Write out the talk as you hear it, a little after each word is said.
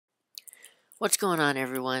What's going on,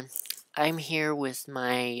 everyone? I'm here with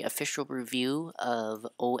my official review of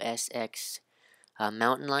OS X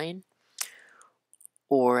Mountain Lion,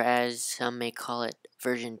 or as some may call it,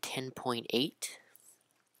 version 10.8.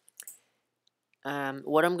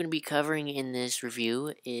 What I'm going to be covering in this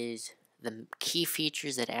review is the key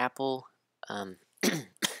features that Apple,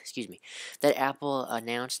 excuse me, that Apple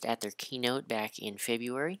announced at their keynote back in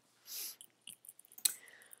February,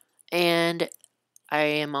 and I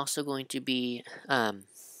am also going to be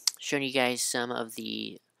showing you guys some of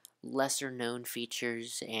the lesser known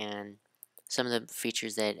features and some of the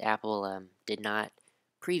features that Apple did not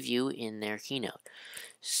preview in their keynote.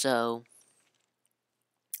 So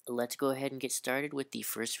let's go ahead and get started with the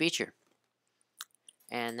first feature.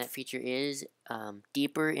 And that feature is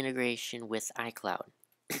deeper integration with iCloud.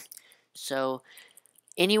 So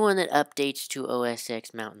anyone that updates to OS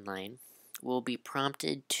X Mountain Lion will be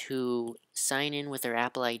prompted to sign in with their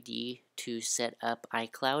Apple ID to set up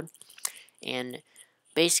iCloud. And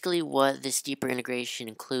basically what this deeper integration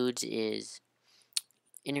includes is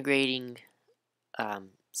integrating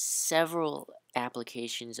several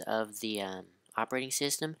applications of the operating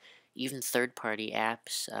system. Even third-party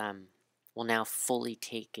apps will now fully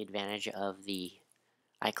take advantage of the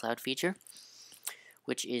iCloud feature,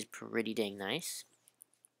 which is pretty dang nice.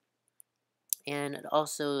 And it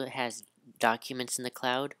also has documents in the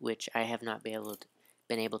cloud, which I have not been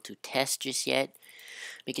able to test just yet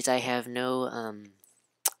because I have no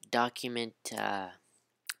document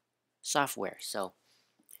software. So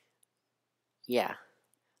yeah.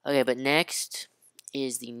 Okay, but next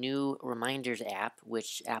is the new Reminders app,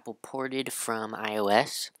 which Apple ported from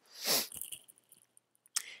iOS.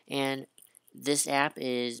 And this app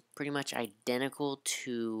is pretty much identical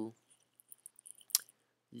to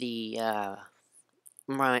the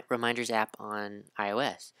Reminders app on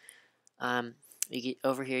iOS.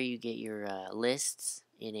 Over here, you get your lists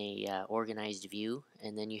in a organized view,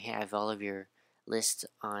 and then you have all of your lists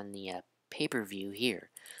on the paper view here.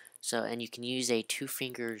 So, and you can use a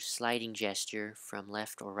two-finger sliding gesture from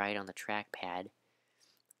left or right on the trackpad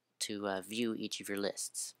to view each of your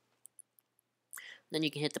lists. Then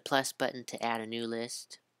you can hit the plus button to add a new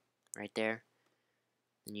list right there.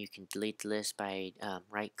 Then you can delete the list by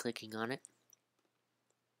right-clicking on it.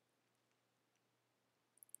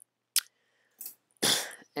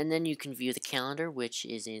 And then you can view the calendar, which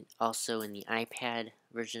is also in the iPad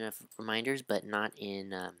version of Reminders, but not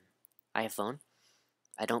in iPhone.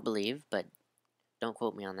 I don't believe, but don't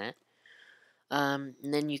quote me on that. And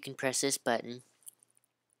then you can press this button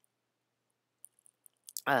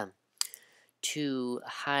to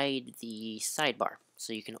hide the sidebar,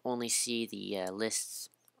 so you can only see the lists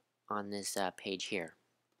on this page here.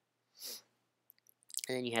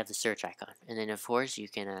 And then you have the search icon. And then, of course, you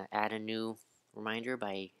can add a new reminder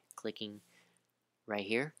by clicking right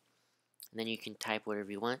here. And then you can type whatever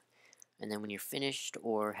you want. And then when you're finished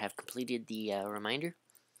or have completed the reminder,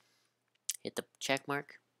 hit the check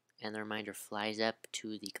mark, and the reminder flies up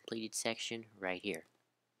to the completed section right here.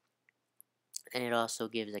 And it also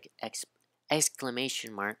gives like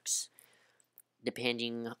exclamation marks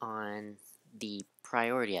depending on the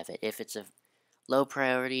priority of it. If it's a low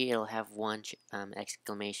priority, it'll have one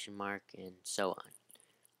exclamation mark and so on.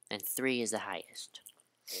 And 3 is the highest.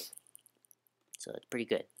 So it's pretty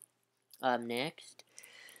good. Next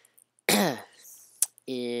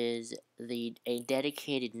is a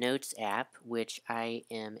dedicated notes app, which I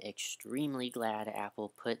am extremely glad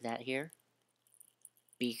Apple put that here,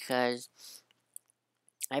 because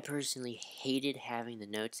I personally hated having the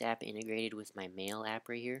notes app integrated with my mail app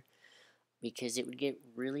right here, because it would get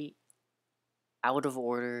really out of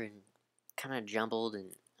order and kind of jumbled,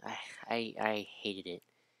 and I hated it.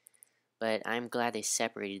 But I'm glad they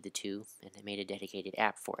separated the two and they made a dedicated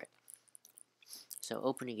app for it. So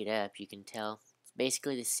opening it up, you can tell it's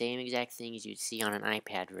basically the same exact thing as you'd see on an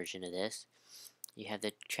iPad version of this. You have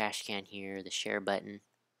the trash can here, the share button,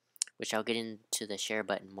 which I'll get into the share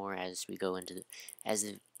button more as we go into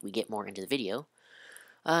we get more into the video.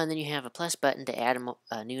 And then you have a plus button to add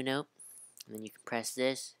a new note, and then you can press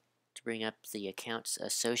this to bring up the accounts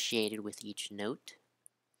associated with each note.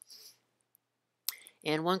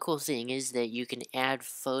 And one cool thing is that you can add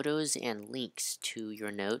photos and links to your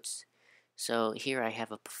notes. So here I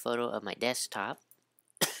have a photo of my desktop.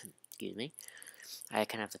 Excuse me. I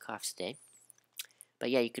kind of have the cough today. But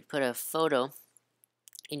yeah, you could put a photo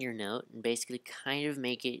in your note and basically kind of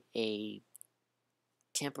make it a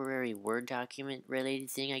temporary Word document related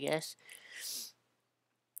thing, I guess. It's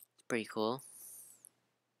pretty cool.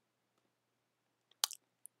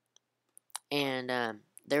 And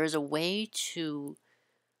there is a way to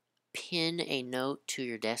pin a note to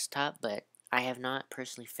your desktop, but I have not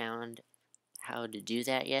personally found how to do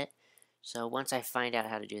that yet. So once I find out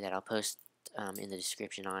how to do that, I'll post in the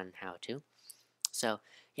description on how to. So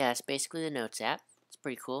yeah, it's basically the Notes app. It's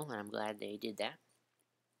pretty cool, and I'm glad they did that.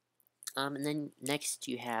 And then next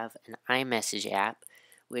you have an iMessage app,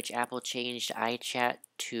 which Apple changed iChat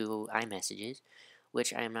to iMessages,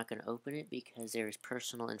 which I am not going to open it because there is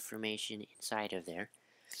personal information inside of there.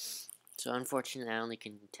 So unfortunately, I only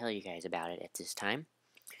can tell you guys about it at this time.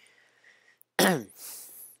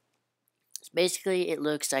 Basically, it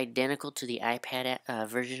looks identical to the iPad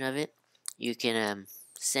version of it. You can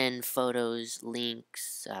send photos,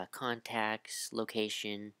 links, contacts,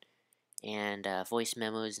 location, and voice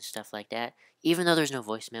memos and stuff like that. Even though there's no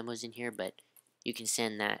voice memos in here, but you can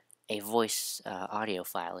send that a voice audio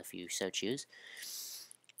file if you so choose.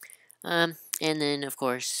 And then, of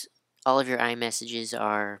course, all of your iMessages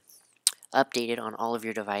are updated on all of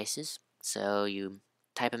your devices. So you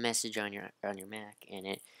type a message on your Mac, and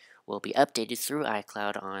it will be updated through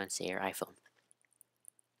iCloud on, say, your iPhone.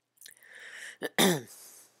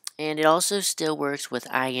 And it also still works with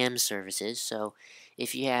IM services. So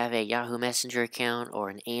if you have a Yahoo Messenger account or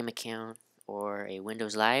an AIM account or a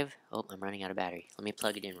Windows Live, oh, I'm running out of battery. Let me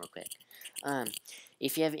plug it in real quick.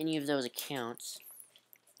 If you have any of those accounts,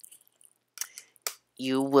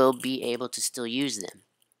 you will be able to still use them,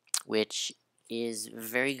 which is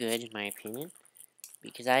very good in my opinion,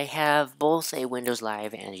 because I have both a Windows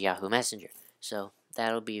Live and a Yahoo Messenger, so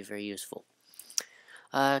that'll be very useful.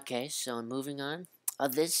 Okay, so moving on.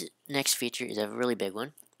 This next feature is a really big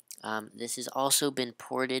one. This has also been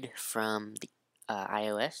ported from the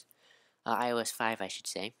iOS 5 I should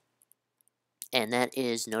say, and that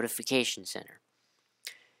is Notification Center.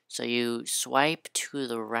 So you swipe to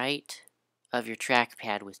the right of your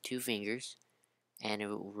trackpad with 2 fingers, and it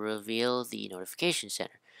will reveal the Notification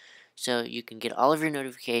Center. So you can get all of your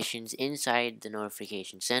notifications inside the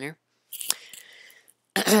Notification Center,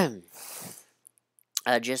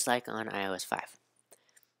 just like on iOS 5.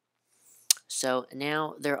 So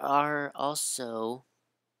now there are also,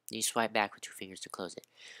 you swipe back with 2 fingers to close it.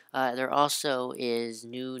 There also is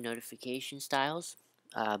new notification styles,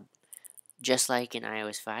 just like in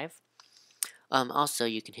iOS 5. Also,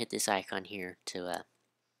 you can hit this icon here to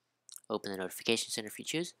open the Notification Center if you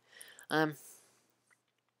choose.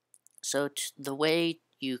 So the way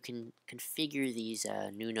you can configure these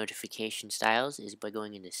new notification styles is by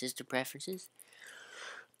going into System Preferences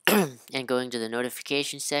and going to the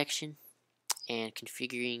Notification section and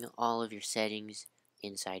configuring all of your settings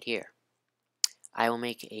inside here. I will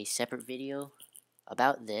make a separate video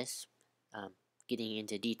about this, getting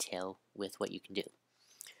into detail with what you can do.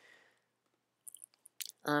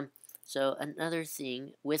 So another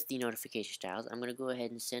thing with the notification styles, I'm going to go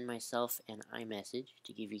ahead and send myself an iMessage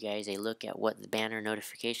to give you guys a look at what the banner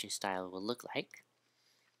notification style will look like.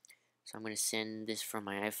 So I'm going to send this from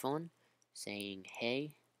my iPhone saying,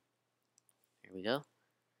 hey. There we go.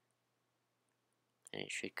 And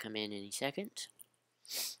it should come in any second.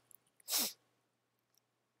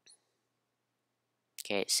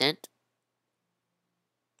 Okay, it's sent.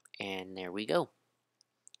 And there we go.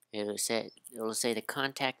 It'll say the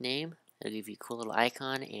contact name. It'll give you a cool little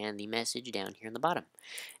icon and the message down here in the bottom.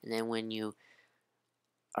 And then when you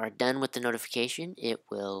are done with the notification, it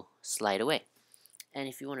will slide away. And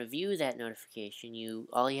if you want to view that notification,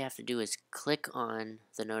 all you have to do is click on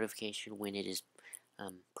the notification when it is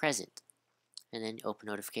present. And then open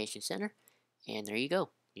Notification Center, and there you go.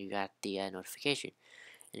 You got the notification.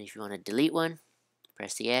 And if you want to delete one,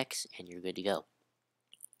 press the X, and you're good to go.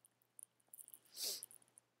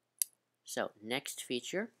 So, next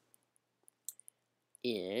feature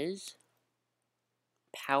is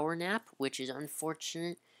Power Nap, which is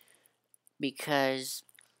unfortunate because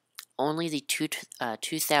only the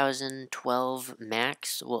 2012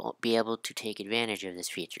 Macs will be able to take advantage of this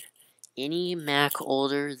feature. Any Mac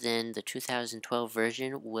older than the 2012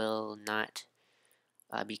 version will not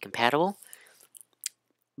be compatible.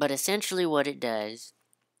 But essentially what it does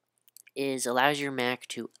is allows your Mac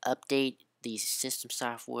to update the system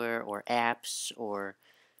software or apps or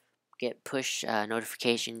get push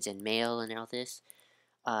notifications and mail and all this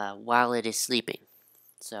while it is sleeping.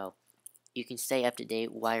 So you can stay up to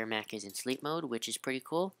date while your Mac is in sleep mode, which is pretty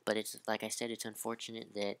cool, but it's, like I said, it's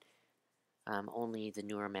unfortunate that only the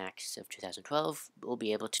newer Macs of 2012 will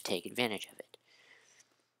be able to take advantage of it.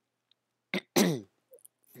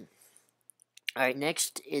 Alright,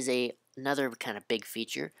 next is another kind of big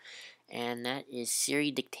feature, and that is Siri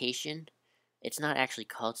Dictation. It's not actually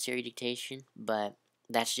called Siri Dictation, but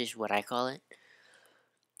that's just what I call it.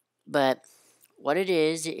 But what it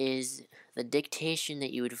is the dictation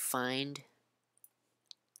that you would find.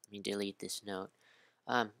 Let me delete this note.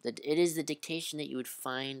 It is the dictation that you would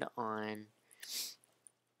find on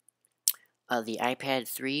the iPad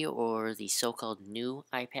 3 or the so-called new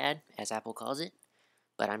iPad, as Apple calls it,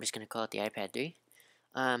 but I'm just going to call it the iPad 3.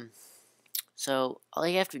 So all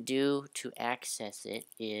you have to do to access it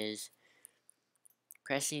is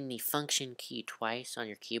pressing the function key twice on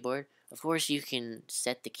your keyboard. Of course, you can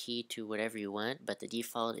set the key to whatever you want, but the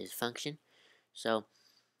default is function. So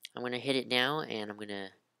I'm going to hit it now, and I'm going to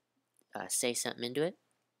say something into it.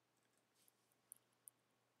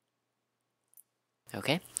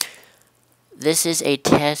 Okay. This is a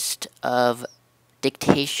test of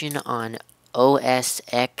dictation on OS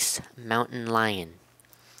X Mountain Lion.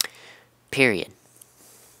 Period.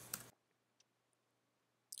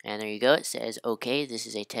 And there you go. It says, okay, this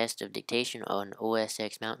is a test of dictation on OS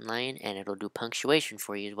X Mountain Lion, and it'll do punctuation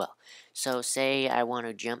for you as well. So say I want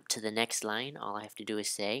to jump to the next line. All I have to do is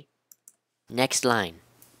say, next line.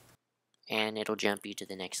 And it'll jump you to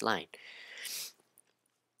the next line.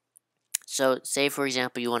 So say, for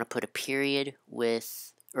example, you want to put a period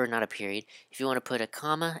with, or not a period, if you want to put a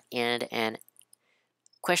comma and an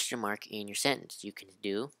question mark in your sentence, you can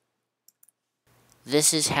do,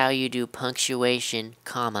 this is how you do punctuation,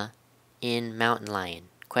 comma, in Mountain Lion,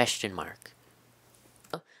 question mark.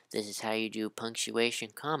 This is how you do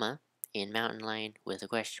punctuation, comma, in Mountain Lion with a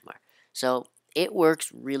question mark. So it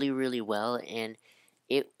works really, really well, and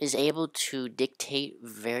it is able to dictate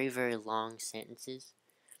very, very long sentences.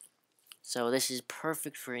 So this is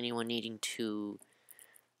perfect for anyone needing to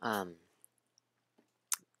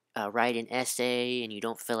write an essay and you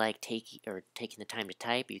don't feel like taking the time to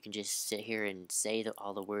type. You can just sit here and say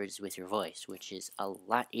all the words with your voice, which is a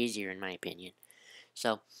lot easier in my opinion.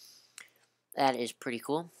 So that is pretty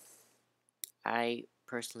cool. I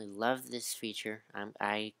personally love this feature.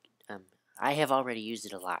 I have already used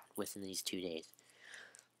it a lot within these 2 days.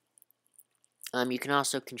 You can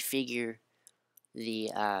also configure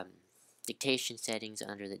the dictation settings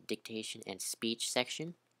under the dictation and speech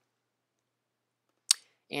section.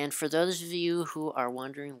 And for those of you who are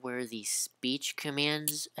wondering where the speech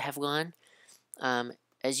commands have gone,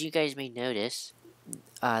 as you guys may notice,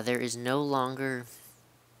 there is no longer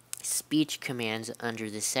speech commands under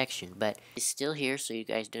this section, but it's still here, so you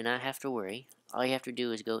guys do not have to worry. All you have to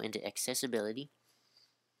do is go into accessibility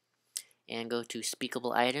and go to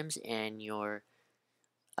speakable items, and your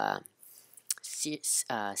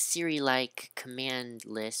Siri-like command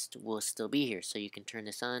list will still be here. So you can turn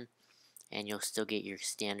this on, and you'll still get your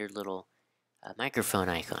standard little microphone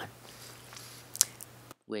icon,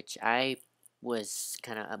 which I was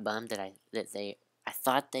kind of bummed that I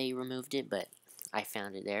thought they removed it, but I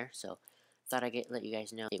found it there, so thought I'd let you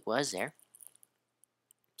guys know it was there.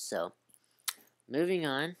 So, moving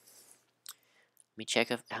on. Let me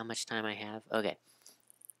check how much time I have. Okay.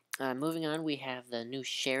 Moving on, we have the new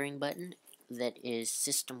sharing button that is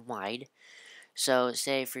system-wide. So,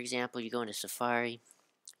 say, for example, you go into Safari,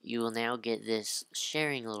 you will now get this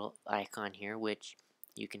sharing little icon here, which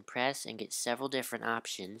you can press and get several different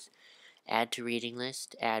options. Add to reading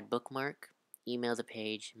list, add bookmark, email the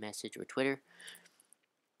page, message, or Twitter.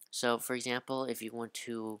 So, for example, if you want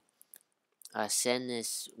to send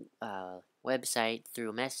this website through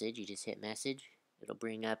a message, you just hit message. It'll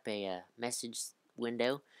bring up a message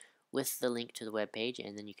window with the link to the web page,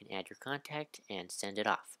 and then you can add your contact and send it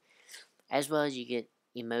off. As well as you get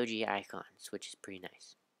emoji icons, which is pretty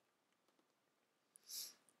nice.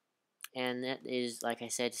 And that is, like I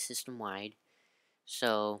said, system-wide.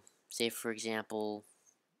 So, say for example,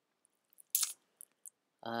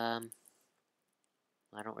 I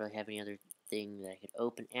don't really have any other thing that I could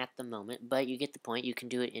open at the moment, but you get the point. You can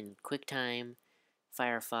do it in QuickTime,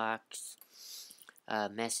 Firefox,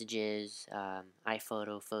 Messages,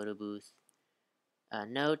 iPhoto, Photo Booth,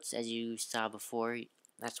 Notes, as you saw before.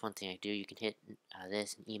 That's one thing I do. You can hit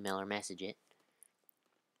this and email or message it.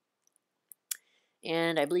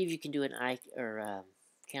 And I believe you can do an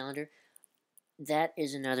calendar. That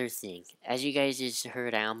is another thing. As you guys just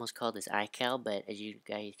heard, I almost called this iCal, but as you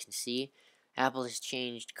guys can see, Apple has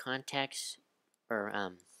changed contacts or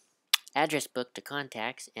address book to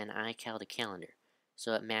contacts and iCal to calendar,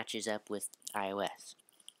 so it matches up with iOS,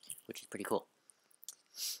 which is pretty cool.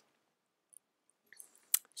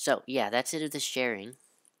 So yeah, that's it of the sharing.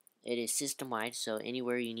 It is system-wide, so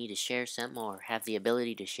anywhere you need to share something or have the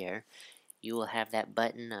ability to share, you will have that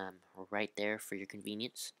button right there for your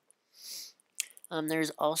convenience.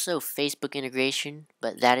 There's also Facebook integration,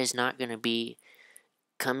 but that is not going to be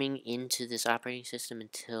coming into this operating system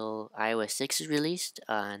until iOS 6 is released,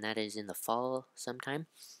 and that is in the fall sometime.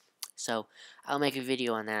 So I'll make a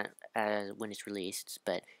video on that when it's released,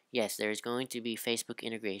 but yes, there is going to be Facebook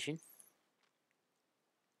integration.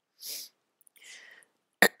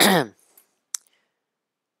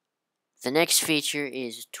 The next feature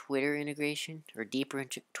is Twitter integration, or deeper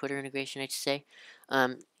Twitter integration, I should say.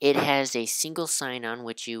 It has a single sign-on,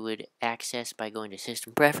 which you would access by going to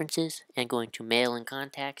System Preferences and going to Mail and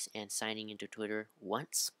Contacts and signing into Twitter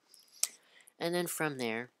once. And then from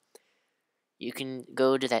there, you can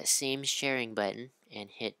go to that same sharing button and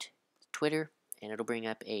hit Twitter, and it'll bring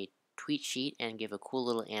up a tweet sheet and give a cool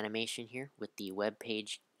little animation here with the web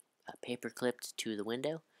page paper clipped to the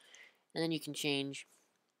window. And then you can change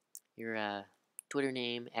your Twitter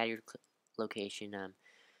name, add your location,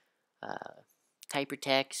 type your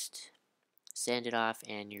text, send it off,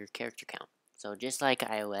 and your character count. So just like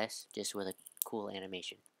iOS, just with a cool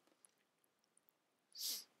animation.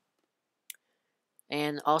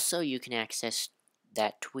 And also you can access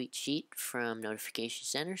that tweet sheet from Notification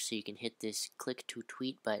Center, so you can hit this click to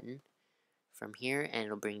tweet button from here and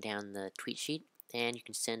it'll bring down the tweet sheet and you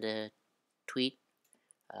can send a tweet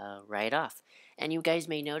right off. And you guys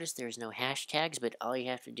may notice there's no hashtags, but all you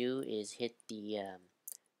have to do is hit the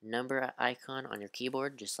number icon on your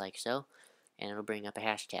keyboard, just like so, and it'll bring up a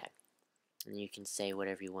hashtag. And you can say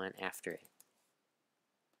whatever you want after it,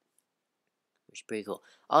 which is pretty cool.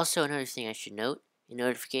 Also, another thing I should note, in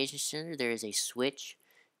Notification Center, there is a switch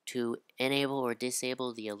to enable or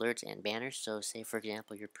disable the alerts and banners. So say, for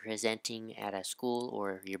example, you're presenting at a school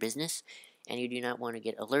or your business, and you do not want to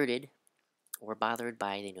get alerted or bothered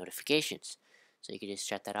by the notifications. So you can just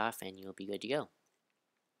shut that off and you'll be good to go.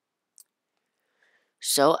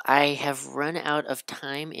 So I have run out of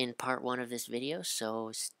time in part 1 of this video,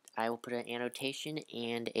 so I will put an annotation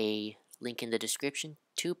and a link in the description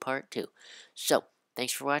to part 2. So,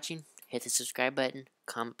 thanks for watching. Hit the subscribe button,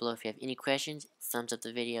 comment below if you have any questions, thumbs up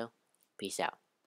the video. Peace out.